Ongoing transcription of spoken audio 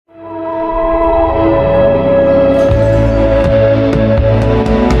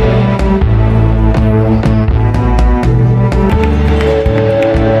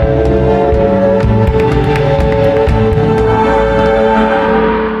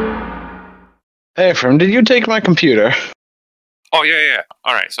Ephraim, did you take my computer? Oh, yeah.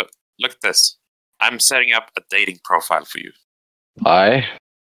 All right, so look at this. I'm setting up a dating profile for you. Why?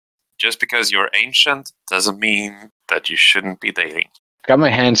 Just because you're ancient doesn't mean that you shouldn't be dating. Got my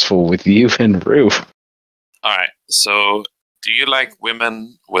hands full with you and Rue. All right, so do you like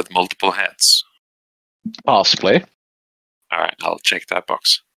women with multiple heads? Possibly. All right, I'll check that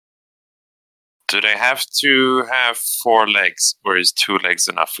box. Do they have to have 4 legs, or is 2 legs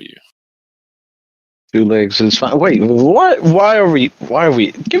enough for you? 2 legs is fine. Wait, what? Why are we?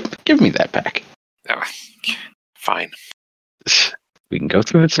 Give me that back. Oh, fine. We can go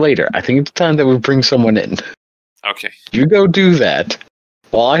through this later. I think it's time that we bring someone in. Okay. You go do that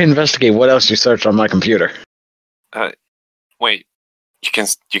while I investigate what else you searched on my computer. Wait. You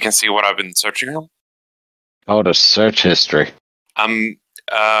can see what I've been searching on? Oh, the search history. I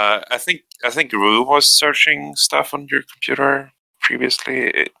think Rue was searching stuff on your computer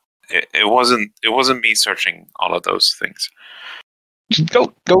previously. It wasn't me searching all of those things.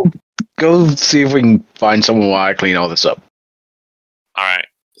 Go see if we can find someone while I clean all this up. All right.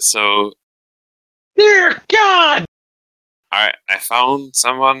 So, Dear God! all right, I found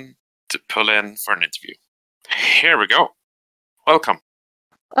someone to pull in for an interview. Here we go. Welcome.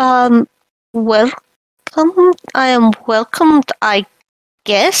 Welcome? I am welcomed, I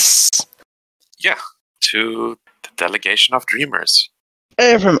guess? Yeah, to the delegation of dreamers.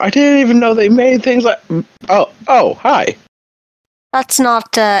 Ephraim, I didn't even know they made things like... Oh, hi. That's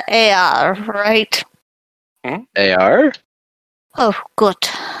not, AR, right? AR? Oh, good.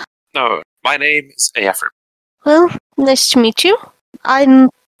 No, my name is Ephraim. Well, nice to meet you. I'm,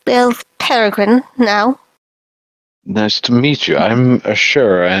 Peregrine now. Nice to meet you. I'm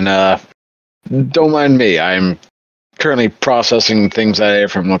Assure, and, don't mind me. I'm currently processing things that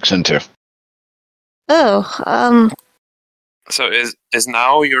Ephraim looks into. Oh, So is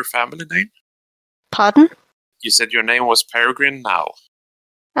now your family name? pardon? You said your name was Peregrine now.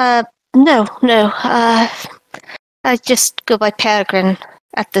 No. I just go by Peregrine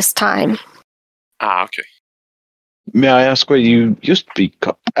at this time. Ah, okay. May I ask what you used to be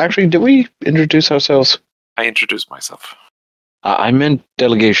called? Actually, did we introduce ourselves? I introduced myself. I meant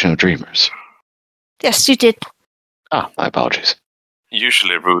Delegation of Dreamers. Yes, you did. Ah, my apologies.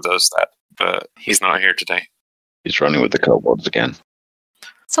 Usually Rue does that, but he's not here today. He's running with the kobolds again.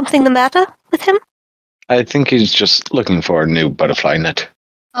 Something the matter with him? I think he's just looking for a new butterfly net.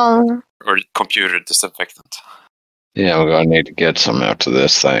 Oh. Or computer disinfectant. Yeah, we're going to need to get some after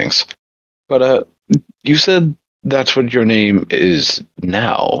this, thanks. But, you said that's what your name is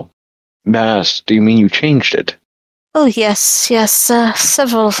now. Mass, do you mean you changed it? Oh, yes,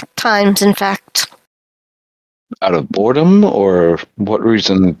 several times, in fact. Out of boredom, or what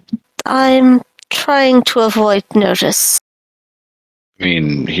reason? I'm trying to avoid notice. I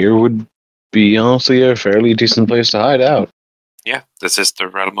mean, here would be honestly a fairly decent place to hide out. Yeah, this is the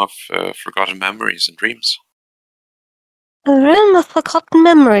realm of forgotten memories and dreams. A realm of forgotten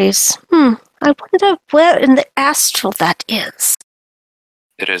memories. I wonder where in the astral that is.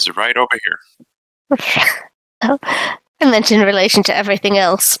 It is right over here. Oh, I meant in relation to everything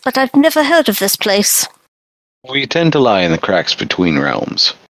else, but I've never heard of this place. We tend to lie in the cracks between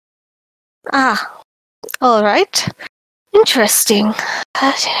realms. Ah, all right. Interesting.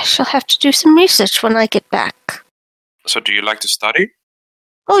 I shall have to do some research when I get back. So do you like to study?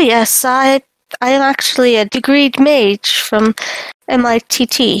 Oh, yes, I am actually a degreed mage from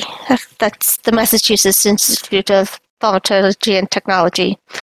MITT. That's the Massachusetts Institute of Thaumaturgy and Technology.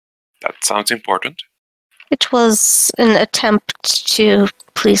 That sounds important. It was an attempt to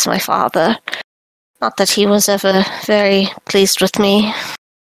please my father. Not that he was ever very pleased with me.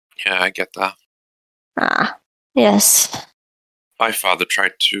 Yeah, I get that. Ah, yes. My father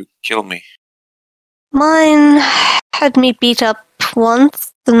tried to kill me. Mine had me beat up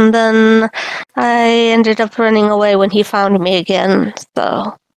once, and then I ended up running away when he found me again,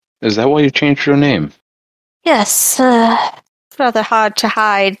 so... Is that why you changed your name? Yes, rather hard to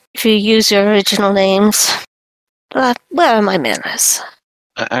hide if you use your original names. Where are my manners?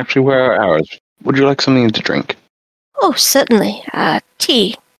 Actually, where are ours? Would you like something to drink? Oh, certainly.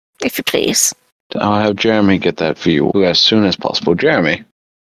 Tea, if you please. I'll have Jeremy get that for you as soon as possible. Jeremy,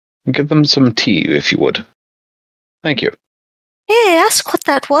 give them some tea, if you would. Thank you. Hey, ask what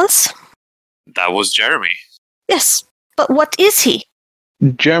that was. That was Jeremy. Yes, but what is he?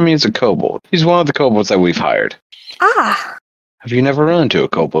 Jeremy is a kobold. He's one of the kobolds that we've hired. Ah, Have you never run into a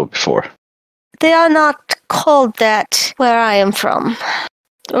kobold before? they are not called that where I am from.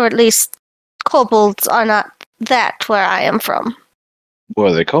 Or at least, kobolds are not that where I am from.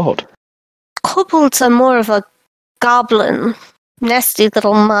 What are they called? Kobolds are more of a goblin, nasty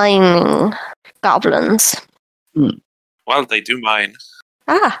little mining goblins. Well, they do mine.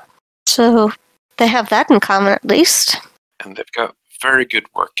 Ah, so they have that in common at least. And they've got very good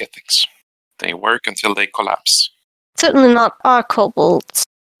work ethics. They work until they collapse. Certainly not our kobolds.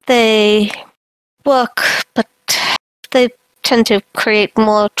 They work, but they tend to create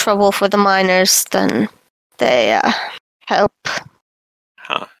more trouble for the miners than they help.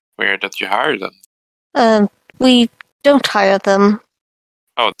 Huh. Weird that you hire them. We don't hire them.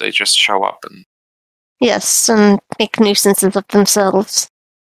 Oh, they just show up and... Yes, and make nuisances of themselves.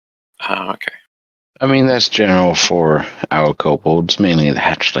 Oh, okay. I mean, that's general for our kobolds, mainly the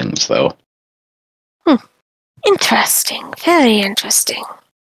hatchlings, though. Interesting. Very interesting.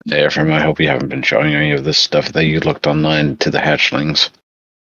 Therefore, I hope you haven't been showing any of this stuff that you looked online to the hatchlings.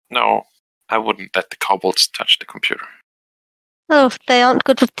 No, I wouldn't let the kobolds touch the computer. Oh, they aren't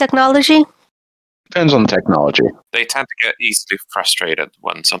good with technology? Depends on technology. They tend to get easily frustrated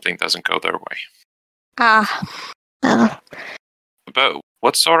when something doesn't go their way. Ah. Well, But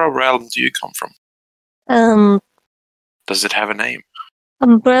what sort of realm do you come from? Does it have a name?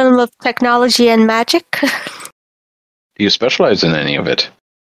 a realm of technology and magic? Do you specialize in any of it?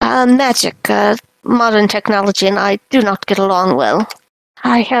 Magic, modern technology, and I do not get along well.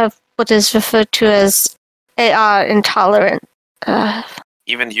 I have what is referred to as AR intolerant.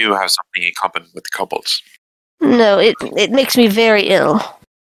 Even you have something in common with the kobolds. No, it makes me very ill.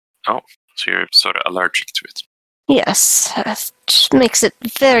 So you're sort of allergic to it. Yes, it makes it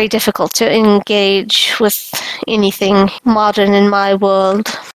very difficult to engage with anything modern in my world,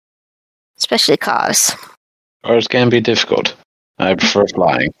 especially cars. Cars can be difficult. I prefer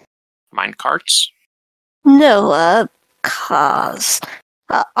flying. Mine carts? No, cars.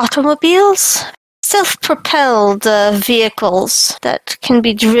 Automobiles? Self-propelled vehicles that can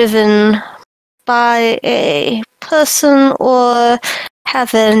be driven by a person or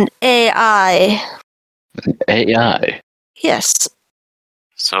have an AI. AI. Yes,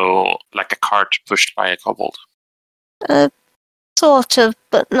 So, like a cart pushed by a kobold. sort of,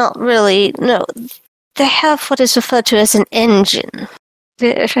 but not really. No, they have what is referred to as an engine.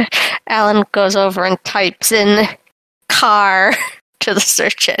 Alan goes over and types in car to the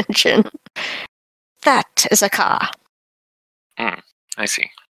search engine. That is a car. I see.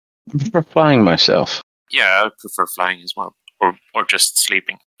 I prefer flying myself. Yeah, I prefer flying as well. Or just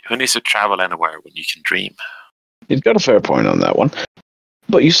sleeping. Who needs to travel anywhere when you can dream? You've got a fair point on that one.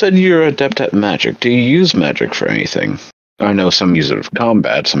 But you said you're adept at magic. Do you use magic for anything? I know some use it for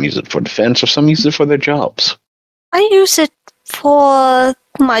combat, some use it for defense, or some use it for their jobs. I use it for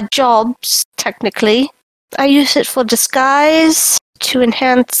my jobs, technically. I use it for disguise, to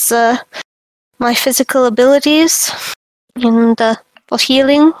enhance my physical abilities, and for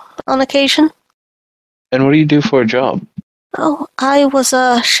healing on occasion. And what do you do for a job? Oh, I was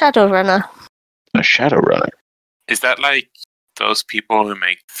a shadow runner. A shadow runner. Is that like those people who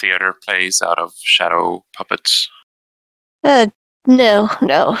make theater plays out of shadow puppets? No.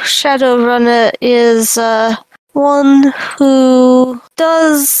 Shadowrunner is one who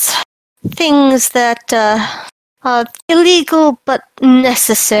does things that are illegal but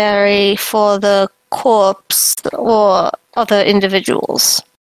necessary for the corpse or other individuals.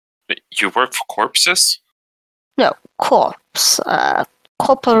 You work for corpses? No, corpse.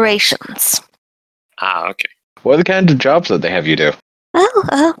 Corporations. Ah, okay. What are the kinds of jobs that they have you do?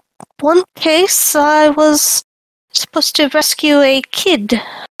 Well, one case I was supposed to rescue a kid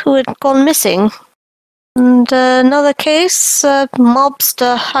who had gone missing. And another case, a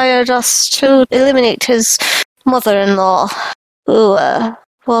mobster hired us to eliminate his mother-in-law, who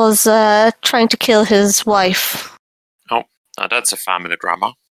was trying to kill his wife. Now that's a family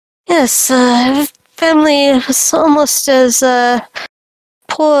drama. Yes, family was almost as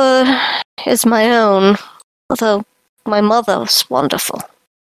poor as my own, although my mother was wonderful.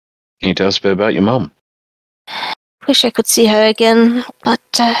 Can you tell us a bit about your mom? Wish I could see her again, but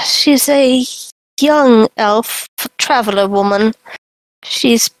she's a young elf, traveler woman.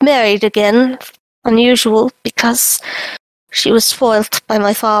 She's married again, unusual because she was spoilt by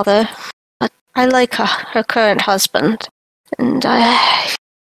my father. But I like her current husband, and I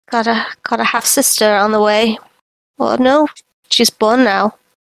got a half sister on the way. Well, no, she's born now.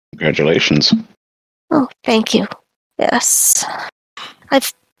 Congratulations. Oh, thank you. Yes, I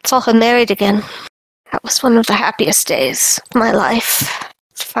saw her married again. That was one of the happiest days of my life.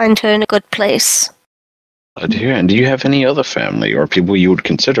 To find her in a good place. Dear, and do you have any other family or people you would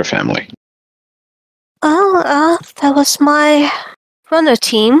consider family? Oh, that was my runner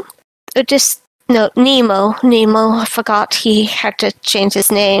team. Nemo. I forgot he had to change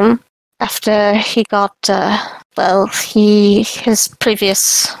his name after he got, his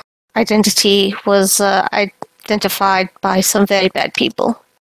previous identity was identified by some very bad people.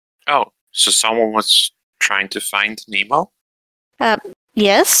 Oh, so someone was trying to find Nemo?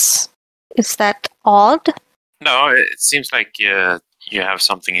 Yes? Is that odd? No, it seems like you have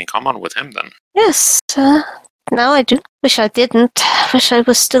something in common with him then. Yes, now I do. Wish I didn't. Wish I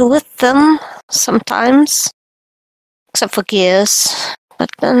was still with them sometimes. Except for Gears. But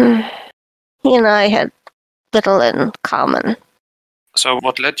then, he and I had little in common. So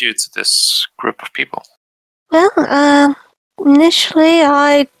what led you to this group of people? Well, initially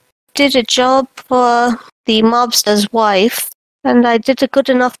I did a job for the mobster's wife, and I did a good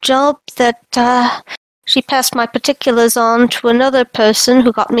enough job that she passed my particulars on to another person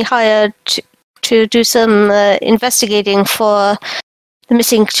who got me hired to do some investigating for the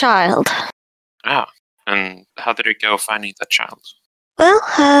missing child. Ah, and how did it go finding that child?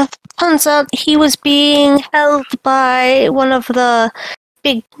 Well, turns out he was being held by one of the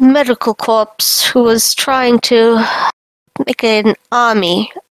big medical corps who was trying to make an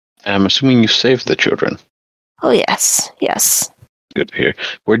army. I'm assuming you saved the children. Oh, yes. Good to hear.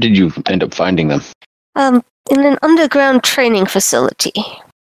 Where did you end up finding them? In an underground training facility.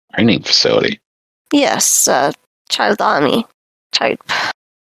 Training facility? Yes, child army type.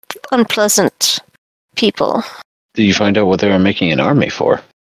 Unpleasant people. Did you find out what they were making an army for?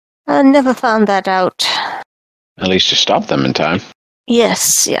 I never found that out. At least you stopped them in time.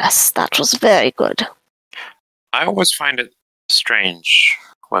 Yes, that was very good. I always find it strange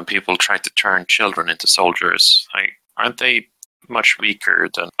when people try to turn children into soldiers. Aren't they much weaker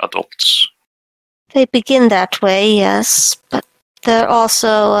than adults? They begin that way, yes, but they're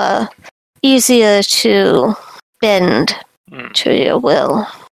also easier to bend to your will.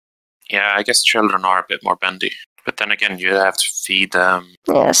 Yeah, I guess children are a bit more bendy. But then again, you have to feed them,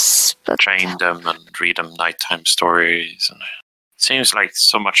 yes, but train them, and read them nighttime stories. And it seems like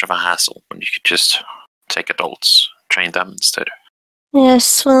so much of a hassle when you could just take adults, train them instead.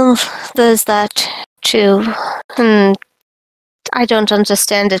 Yes, well, there's that too. And I don't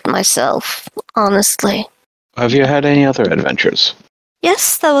understand it myself, honestly. Have you had any other adventures?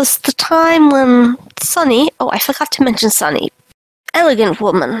 Yes, there was the time when Sunny... Oh, I forgot to mention Sunny. Elegant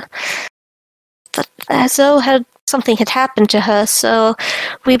woman. But as though something had happened to her, so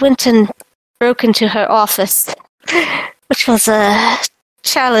we went and broke into her office, which was a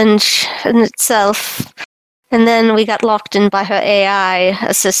challenge in itself. And then we got locked in by her AI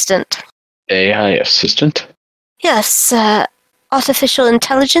assistant. AI assistant? Yes, artificial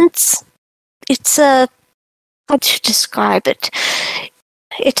intelligence. It's how to describe it?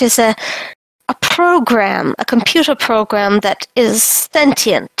 It is a program, a computer program that is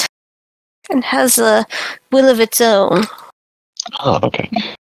sentient and has a will of its own. Oh, okay.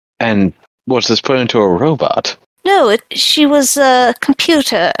 And was this put into a robot? No, she was a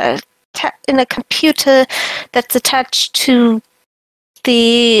computer, in a computer that's attached to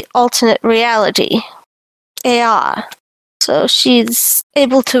the alternate reality, AR. So she's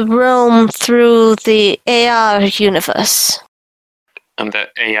able to roam through the AR universe. And the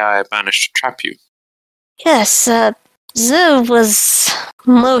AI managed to trap you. Yes, Zoe was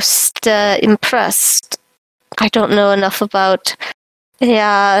most impressed. I don't know enough about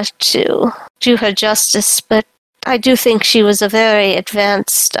AR to do her justice, but I do think she was a very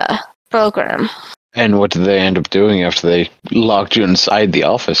advanced program. And what did they end up doing after they locked you inside the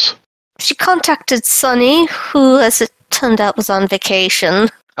office? She contacted Sunny, who, as it turned out, was on vacation.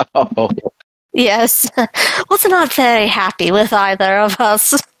 Oh. Yes, was not very happy with either of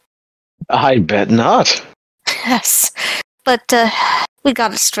us. I bet not. Yes, but we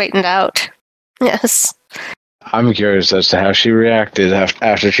got it straightened out. Yes. I'm curious as to how she reacted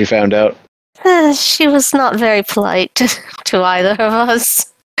after she found out. She was not very polite to either of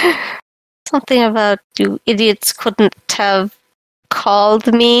us. Something about you idiots couldn't have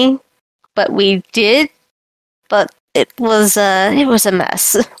called me, but we did. But it was a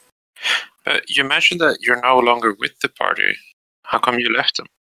mess. But you mentioned that you're no longer with the party. How come you left them?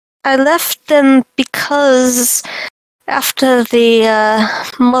 I left them because after the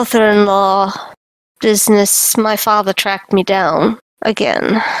mother-in-law business, my father tracked me down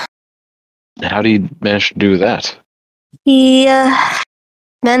again. How do you manage to do that? He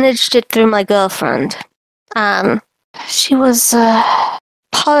managed it through my girlfriend. She was a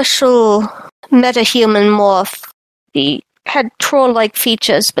partial metahuman morph. She had troll-like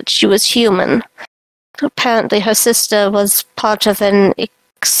features, but she was human. Apparently her sister was part of an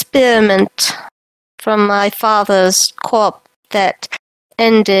experiment from my father's corp that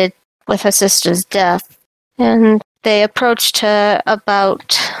ended with her sister's death. And they approached her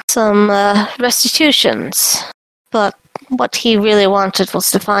about some restitutions. But what he really wanted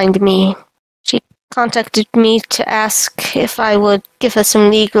was to find me. She contacted me to ask if I would give her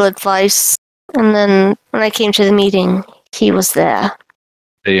some legal advice, and then when I came to the meeting, he was there.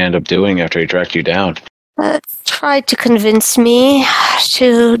 What did he end up doing after he tracked you down? Tried to convince me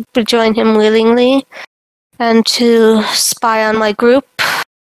to join him willingly and to spy on my group.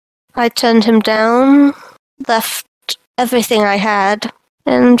 I turned him down, left everything I had,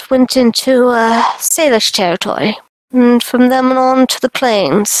 and went into Salish territory. And from then on to the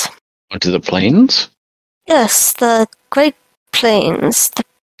plains. Went to the plains? Yes, the Great Plains.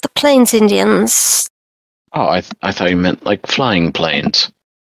 The Plains Indians. Oh, I thought you meant like flying planes.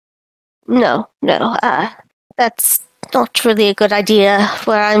 No. That's not really a good idea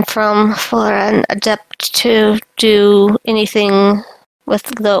where I'm from for an adept to do anything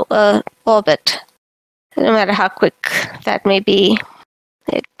with low orbit. No matter how quick that may be,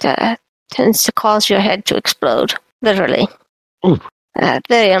 it tends to cause your head to explode, literally. Ooh.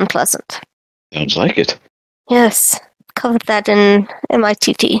 Very unpleasant. Sounds like it. Yes, covered that in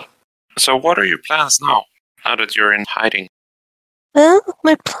MITT. So what are your plans now that you're in hiding? Well,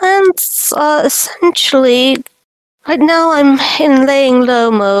 my plans are essentially... Right now I'm in laying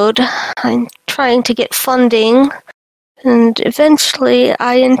low mode. I'm trying to get funding, and eventually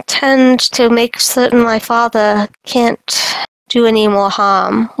I intend to make certain my father can't do any more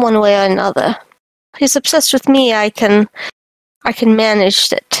harm, one way or another. He's obsessed with me, I can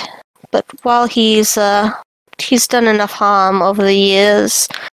manage it. But while he's done enough harm over the years,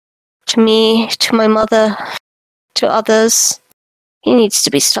 to me, to my mother, to others, he needs to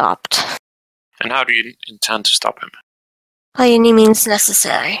be stopped. And how do you intend to stop him? By any means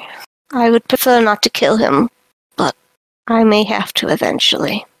necessary. I would prefer not to kill him, but I may have to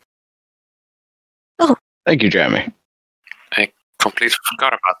eventually. Oh. Thank you, Jeremy. I completely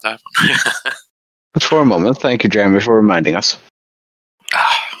forgot about that. But for a moment, thank you, Jeremy, for reminding us.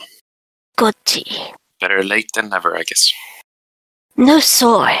 Good tea. Better late than never, I guess. No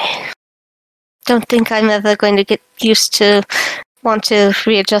soy. Don't think I'm ever going to get used to want to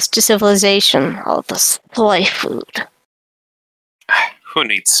readjust to civilization. All the soy food. Who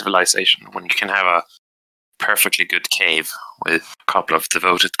needs civilization when you can have a perfectly good cave with a couple of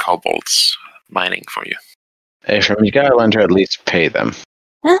devoted kobolds mining for you? Hey, Sherman, you gotta learn to at least pay them.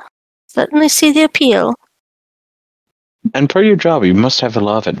 Certainly see the appeal. And per your job, you must have a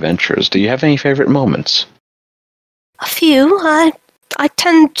lot of adventures. Do you have any favorite moments? A few. I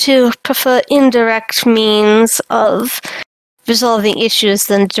tend to prefer indirect means of resolving issues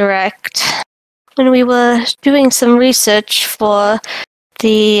than direct. When we were doing some research for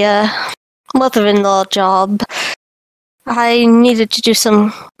the mother-in-law job, I needed to do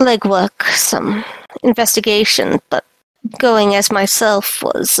some legwork, some investigation, but going as myself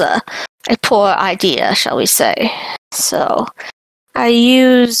was a poor idea, shall we say. So I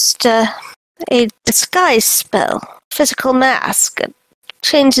used a disguise spell, physical mask. It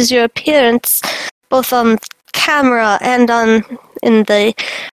changes your appearance both on camera and in the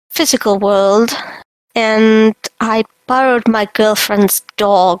physical world. And I borrowed my girlfriend's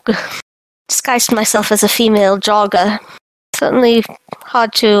dog. Disguised myself as a female jogger. Certainly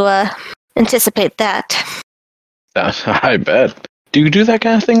hard to anticipate that. I bet. Do you do that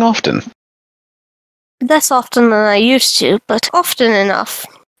kind of thing often? Less often than I used to, but often enough.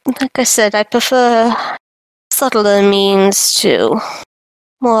 Like I said, I prefer subtler means to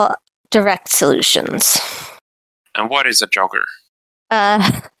more direct solutions. And what is a jogger?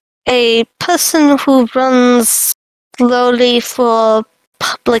 A person who runs slowly for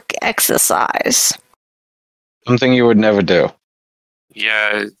public exercise. Something you would never do.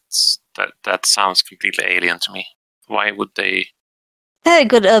 Yeah, that sounds completely alien to me. Why would they? Very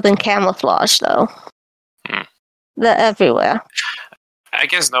good urban camouflage, though. They're everywhere. I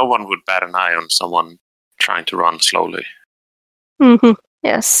guess no one would bat an eye on someone trying to run slowly. Mm-hmm.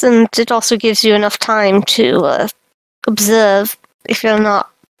 Yes, and it also gives you enough time to observe if you're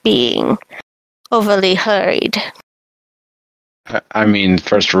not being overly hurried. I mean,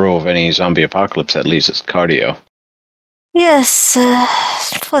 first rule of any zombie apocalypse, at least, is cardio. Yes,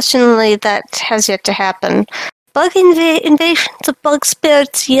 fortunately that has yet to happen. Bug invasions of bug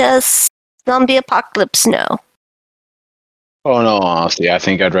spirits, yes. Zombie apocalypse, no. Oh, no, honestly, I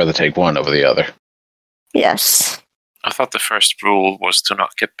think I'd rather take one over the other. Yes. I thought the first rule was to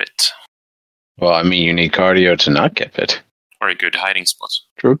not get bit. Well, I mean, you need cardio to not get bit. Or a good hiding spot.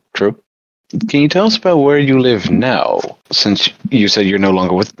 True. Can you tell us about where you live now, since you said you're no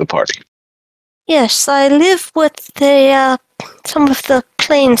longer with the party? Yes, I live with some of the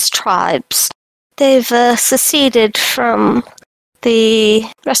Plains tribes. They've seceded from the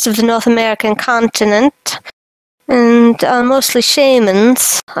rest of the North American continent, and mostly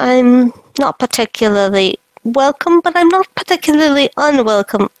shamans. I'm not particularly welcome, but I'm not particularly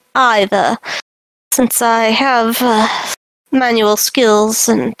unwelcome either, since I have manual skills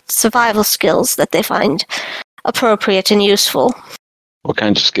and survival skills that they find appropriate and useful. What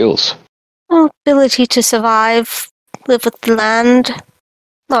kinds of skills? Ability to survive, live with the land,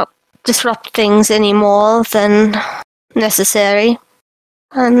 not disrupt things any more than necessary.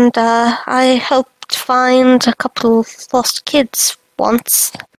 And I helped find a couple lost kids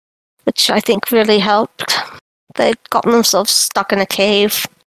once, which I think really helped. They'd gotten themselves stuck in a cave.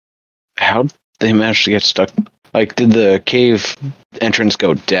 How'd they manage to get stuck? Like, did the cave entrance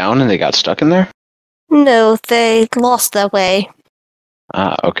go down and they got stuck in there? No, they lost their way.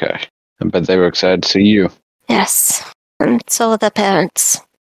 Ah, okay. But they were excited to see you. Yes, and so were their parents.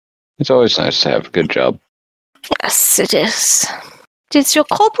 It's always nice to have a good job. Yes, it is. Is your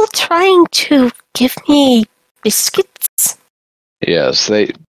kobold trying to give me biscuits? Yes,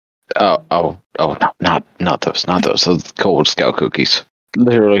 they... Oh, no, not those. Those cold scout cookies.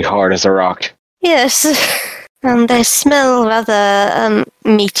 Literally hard as a rock. Yes, and they smell rather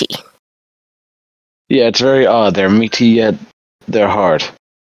meaty. Yeah, it's very odd. They're meaty, yet they're hard.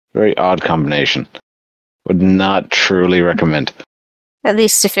 Very odd combination. Would not truly recommend. At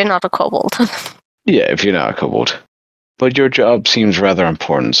least if you're not a kobold. Yeah, if you're not a kobold. But your job seems rather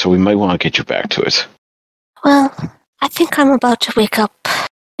important, so we might want to get you back to it. Well, I think I'm about to wake up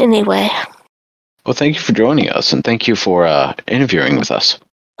anyway. Well, thank you for joining us, and thank you for interviewing with us.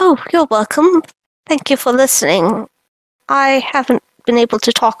 Oh, you're welcome. Thank you for listening. I haven't been able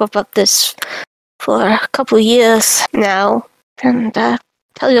to talk about this for a couple of years now. And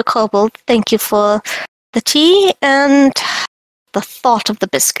tell your kobold thank you for the tea and the thought of the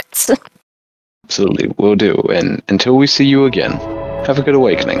biscuits. Absolutely, will do. And until we see you again, have a good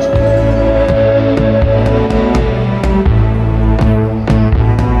awakening.